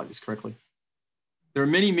articulate this correctly. There are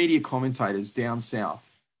many media commentators down south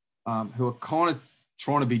who are kind of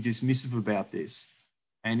trying to be dismissive about this,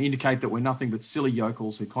 and indicate that we're nothing but silly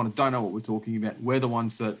yokels who kind of don't know what we're talking about. We're the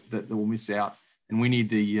ones that will miss out, and we need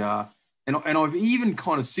the and I've even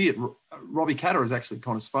kind of see it. Robbie Catter has actually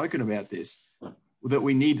kind of spoken about this, that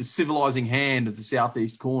we need the civilizing hand of the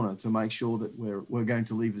southeast corner to make sure that we're going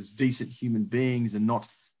to live as decent human beings and not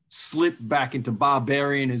slip back into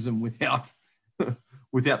barbarianism without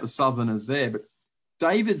the southerners there. But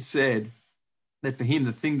David said that for him,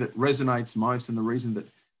 the thing that resonates most and the reason that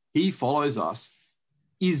he follows us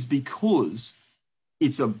is because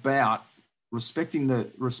it's about respecting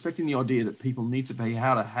the idea that people need to be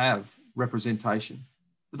able to have representation,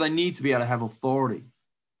 that they need to be able to have authority,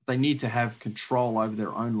 they need to have control over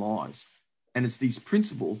their own lives. And it's these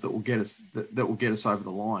principles that will get us over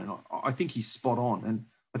the line. I think he's spot on. And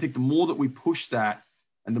I think the more that we push that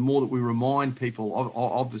and the more that we remind people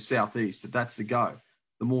of the Southeast that that's the go,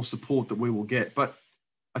 the more support that we will get. But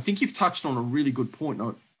I think you've touched on a really good point.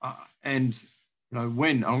 And, you know,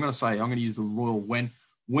 I'm going to use the royal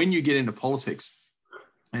when you get into politics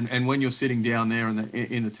and when you're sitting down there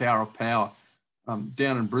in the Tower of Power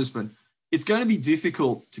down in Brisbane, it's going to be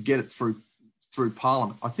difficult to get it through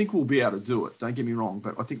Parliament. I think we'll be able to do it. Don't get me wrong.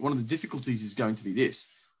 But I think one of the difficulties is going to be this.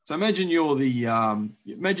 So imagine you're the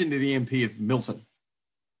MP of Milton.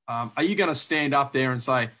 Are you going to stand up there and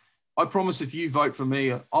say, I promise if you vote for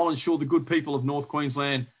me, I'll ensure the good people of North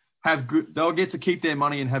Queensland they'll get to keep their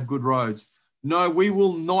money and have good roads? No, we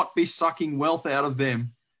will not be sucking wealth out of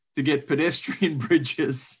them to get pedestrian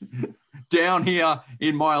bridges down here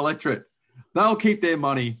in my electorate. They'll keep their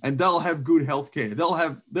money and they'll have good healthcare.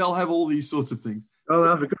 They'll have all these sorts of things. Oh,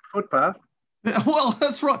 they'll have a good footpath. Well,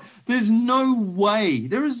 that's right. There is no way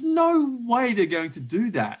they're going to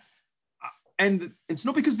do that. And it's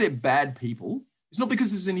not because they're bad people. It's not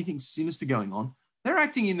because there's anything sinister going on. They're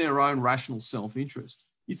acting in their own rational self-interest.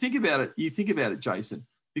 You think about it, Jason,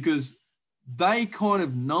 because they kind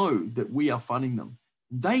of know that we are funding them.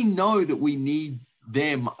 They know that we need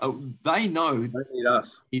them. They know they need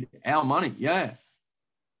us. Need our money. Yeah.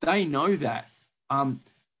 They know that. But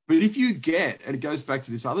if you and it goes back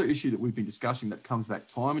to this other issue that we've been discussing that comes back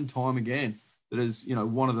time and time again, that is, you know,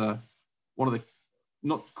 one of the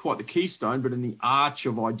not quite the keystone, but in the arch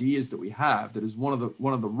of ideas that we have, that is one of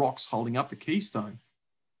the rocks holding up the keystone,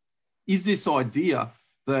 is this idea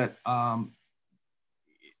that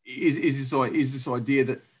is this idea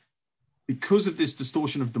that because of this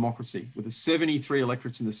distortion of democracy, with the 73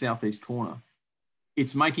 electorates in the southeast corner,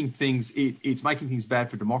 it's making things bad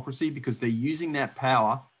for democracy because they're using that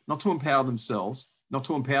power not to empower themselves, not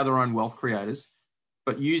to empower their own wealth creators,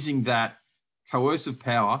 but using that coercive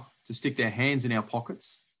power to stick their hands in our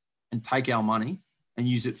pockets and take our money and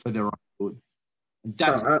use it for their own good. And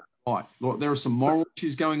that's right. Look, there are some moral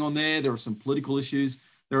issues going on there. There are some political issues.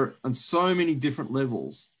 There are on so many different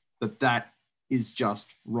levels that is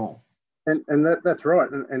just wrong. And that's right.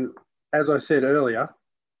 And as I said earlier,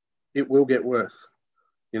 it will get worse.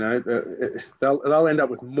 You know, they'll end up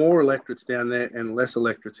with more electorates down there and less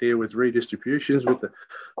electorates here with redistributions with the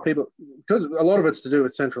people, because a lot of it's to do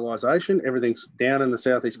with centralisation. Everything's down in the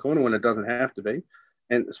southeast corner when it doesn't have to be.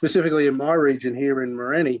 And specifically in my region here in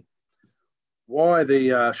Mirani, why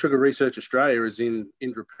the Sugar Research Australia is in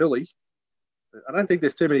Indooroopilly. I don't think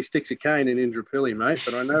there's too many sticks of cane in Indooroopilly, mate,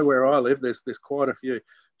 but I know where I live, there's quite a few.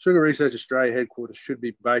 Sugar Research Australia headquarters should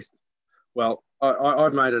be based, well,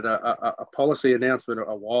 I've made it a policy announcement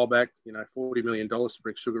a while back, you know, $40 million to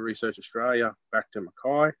bring Sugar Research Australia back to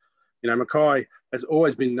Mackay. You know, Mackay has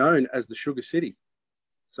always been known as the sugar city.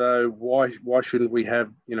 So why shouldn't we have,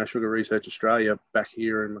 you know, Sugar Research Australia back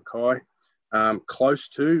here in Mackay, close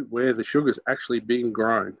to where the sugar's actually being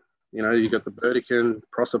grown? You know, you've got the Burdekin,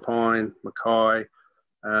 Proserpine, Mackay,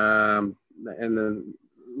 and then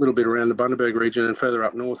a little bit around the Bundaberg region and further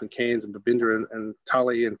up north in Cairns and Babinda and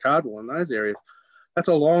Tully and Cardwell and those areas. That's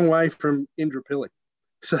a long way from Indooroopilly.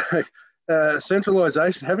 So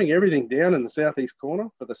centralisation, having everything down in the southeast corner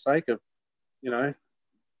for the sake of, you know.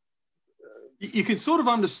 You can sort of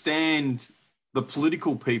understand the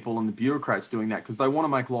political people and the bureaucrats doing that because they want to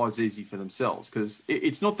make lives easy for themselves. Because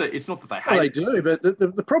it's not that they hate. Well, they do, but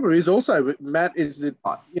the problem is also, Matt, is that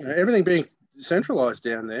you know, everything being centralised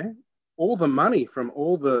down there, all the money from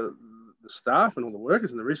all the staff and all the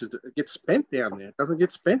workers and the research gets spent down there. It doesn't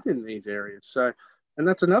get spent in these areas. So, and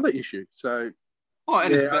that's another issue. So,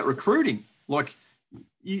 it's about recruiting. Like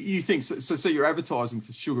you think so you're advertising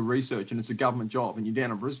for Sugar Research and it's a government job and you're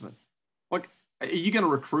down in Brisbane. Like, are you going to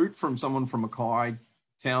recruit from someone from Mackay,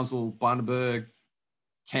 Townsville, Bundaberg,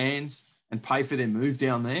 Cairns, and pay for their move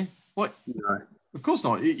down there? What? No, of course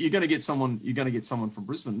not. You're going to get someone. You're going to get someone from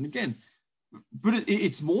Brisbane. And again, but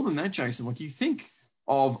it's more than that, Jason. Like, you think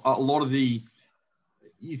of a lot of the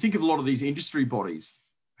you think of a lot of these industry bodies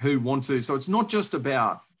who want to, so it's not just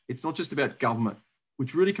about government,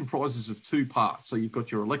 which really comprises of two parts. So you've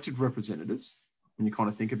got your elected representatives, when you kind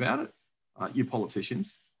of think about it, your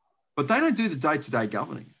politicians, but they don't do the day-to-day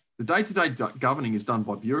governing. The day-to-day governing is done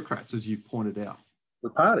by bureaucrats, as you've pointed out. The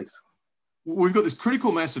parties. We've got this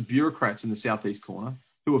critical mass of bureaucrats in the southeast corner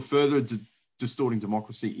who are further distorting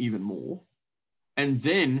democracy even more. And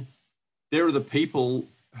then there are the people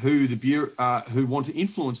who who want to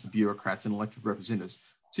influence the bureaucrats and elected representatives.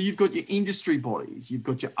 So you've got your industry bodies, you've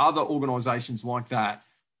got your other organisations like that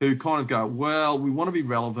who kind of go, well, we want to be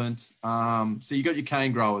relevant. So you got your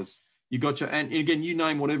cane growers, you got your, and again, you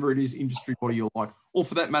name whatever it is industry body you're like, or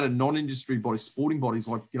for that matter, non-industry bodies, sporting bodies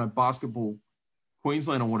like, Basketball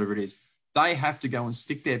Queensland or whatever it is. They have to go and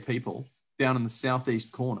stick their people down in the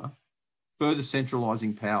southeast corner, further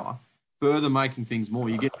centralising power, further making things more.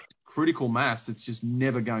 You get critical mass that's just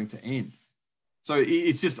never going to end. So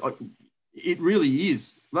it's just, it really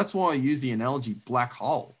is. That's why I use the analogy black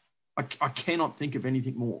hole. I cannot think of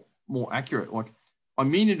anything more accurate. Like, I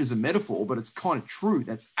mean it as a metaphor, but it's kind of true.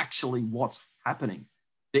 That's actually what's happening.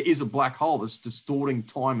 There is a black hole that's distorting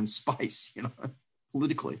time and space,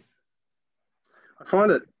 politically. I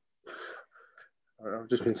find it, I've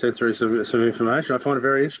just been sent through some information. I find it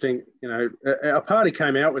very interesting. Our party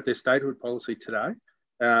came out with their statehood policy today,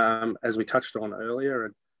 as we touched on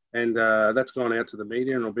earlier, and that's gone out to the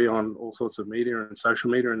media and will be on all sorts of media and social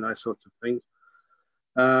media and those sorts of things.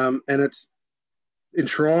 And it's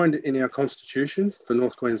enshrined in our constitution for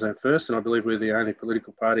North Queensland First, and I believe we're the only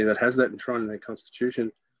political party that has that enshrined in their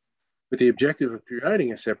constitution with the objective of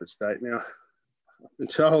creating a separate state. Now, I've been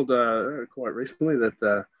told quite recently that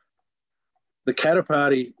the Katter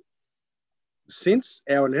Party, since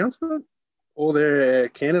our announcement, all their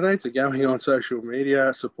candidates are going on social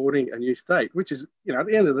media supporting a new state, which is, at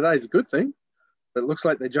the end of the day, is a good thing. But it looks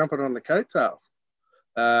like they're jumping on the coattails.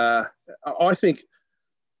 I think,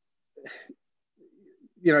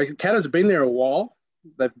 Katter's have been there a while.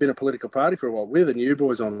 They've been a political party for a while. We're the new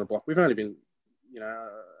boys on the block. We've only been, an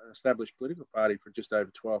established political party for just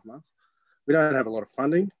over 12 months. We don't have a lot of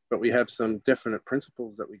funding, but we have some definite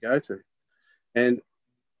principles that we go to. And,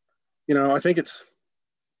 I think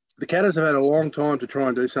the Catters have had a long time to try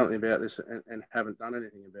and do something about this and haven't done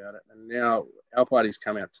anything about it. And now our party's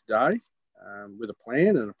come out today with a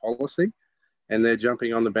plan and a policy, and they're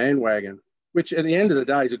jumping on the bandwagon, which at the end of the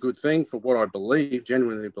day is a good thing for what I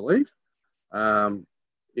genuinely believe.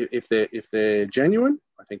 If they're genuine,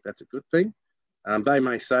 I think that's a good thing. They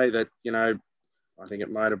may say that, I think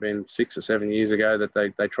it might have been 6 or 7 years ago that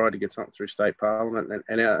they tried to get something through state parliament,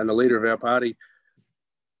 and the leader of our party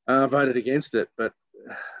voted against it. But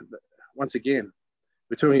once again,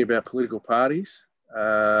 we're talking about political parties.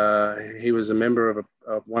 He was a member of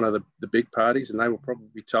one of the big parties, and they will probably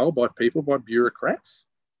be told by bureaucrats,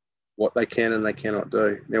 what they can and they cannot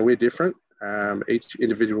do. Now, we're different. Each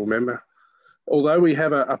individual member, although we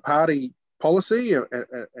have a party policy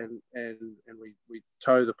and we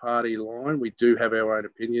toe the party line, we do have our own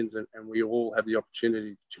opinions, and we all have the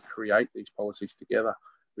opportunity to create these policies together,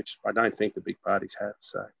 which I don't think the big parties have.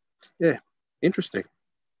 So, yeah, interesting.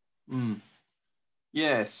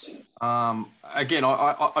 Yes. Again,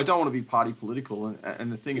 I don't want to be party political,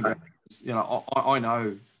 and the thing about it is, I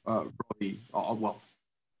know Robbie. Well,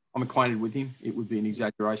 I'm acquainted with him. It would be an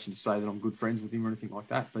exaggeration to say that I'm good friends with him or anything like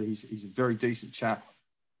that, but he's a very decent chap.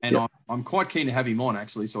 And yep. I'm quite keen to have him on,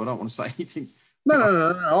 actually, so I don't want to say anything.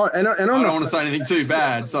 No. I don't want to say anything too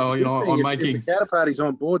bad. So, I'm making... If the Katter Party's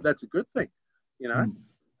on board, that's a good thing.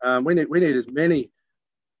 We need as many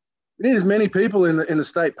people in the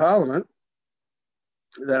state parliament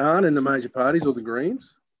that aren't in the major parties or the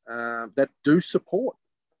Greens that do support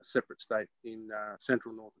a separate state in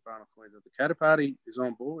Central, North and Far North Queensland. The Katter Party is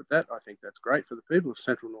on board with that. I think that's great for the people of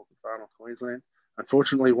Central, North and Far North Queensland.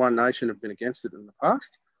 Unfortunately, One Nation have been against it in the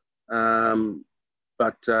past. And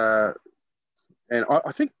I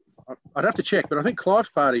think I'd have to check, but I think Clive's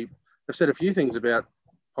party have said a few things about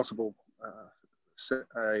possible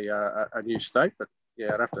a new state. But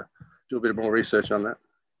yeah, I'd have to do a bit more research on that.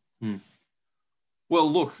 Well,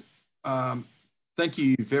 look, thank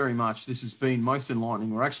you very much. This has been most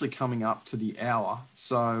enlightening. We're actually coming up to the hour.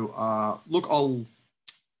 So, look,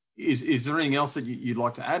 is there anything else that you'd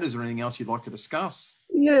like to add? Is there anything else you'd like to discuss?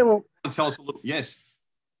 Yeah, well, tell us a little. Yes.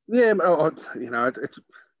 Yeah, it's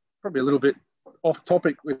probably a little bit off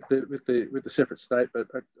topic with the separate state, but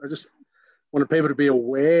I just wanted people to be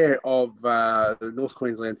aware of the North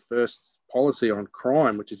Queensland First policy on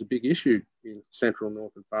crime, which is a big issue in Central,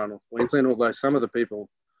 North and Far North Queensland, although some of the people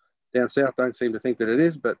down south don't seem to think that it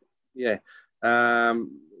is. But yeah,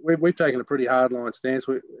 we've taken a pretty hardline stance.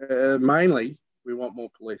 Mainly, we want more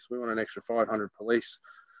police. We want an extra 500 police,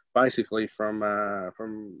 basically from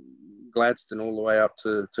Gladstone all the way up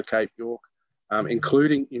to Cape York,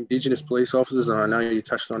 including Indigenous police officers. And I know you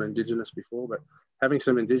touched on Indigenous before, but having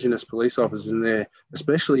some Indigenous police officers in there,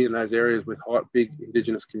 especially in those areas with big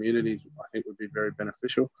Indigenous communities, I think would be very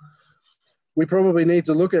beneficial. We probably need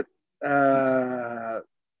to look at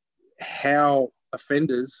how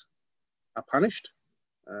offenders are punished,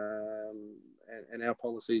 and our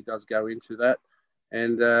policy does go into that.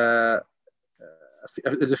 And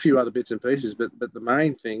there's a few other bits and pieces, but the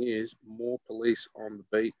main thing is more police on the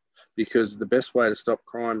beat, because the best way to stop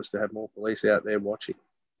crime is to have more police out there watching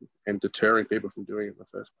and deterring people from doing it in the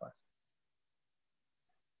first place.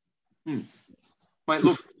 Mate,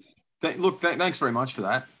 thanks very much for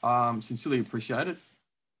that. Sincerely appreciate it.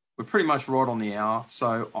 We're pretty much right on the hour,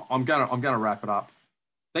 so I'm gonna wrap it up.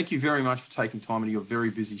 Thank you very much for taking time out of your very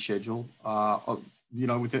busy schedule.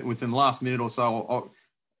 Within the last minute or so,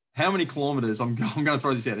 how many kilometres? I'm going to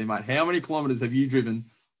throw this out there, mate. How many kilometres have you driven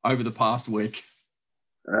over the past week?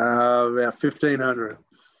 About 1,500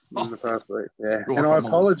 in the past week. Yeah, and I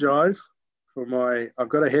apologise for I've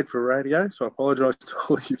got a head for radio, so I apologise to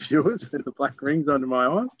all you viewers and the black rings under my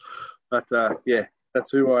eyes. But yeah,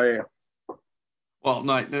 that's who I am. Well,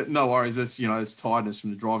 no worries. That's it's tiredness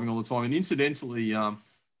from the driving all the time. And incidentally,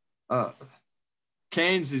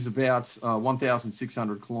 Cairns is about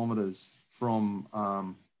 1,600 kilometres from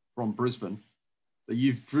Brisbane, so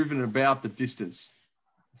you've driven about the distance,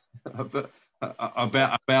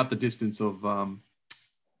 about the distance of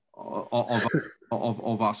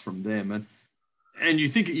us from them, and you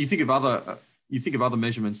think of other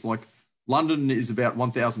measurements, like London is about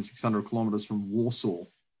 1,600 kilometres from Warsaw.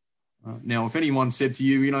 Now, if anyone said to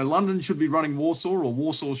you, London should be running Warsaw, or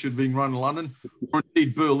Warsaw should be running London, or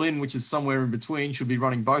indeed Berlin, which is somewhere in between, should be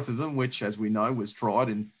running both of them, which, as we know, was tried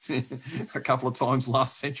in a couple of times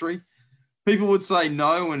last century, people would say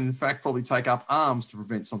no, and in fact probably take up arms to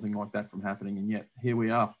prevent something like that from happening. And yet here we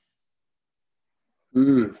are.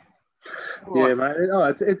 Yeah, mate.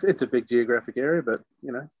 Oh, it's a big geographic area, but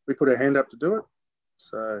we put our hand up to do it.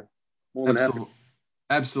 So more than happy.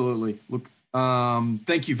 Absolutely. Look.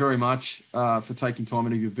 Thank you very much for taking time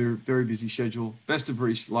out of your very, very busy schedule. Best of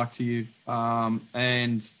luck to you,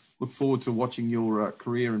 and look forward to watching your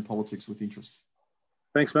career in politics with interest.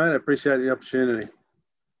 Thanks, mate. I appreciate the opportunity.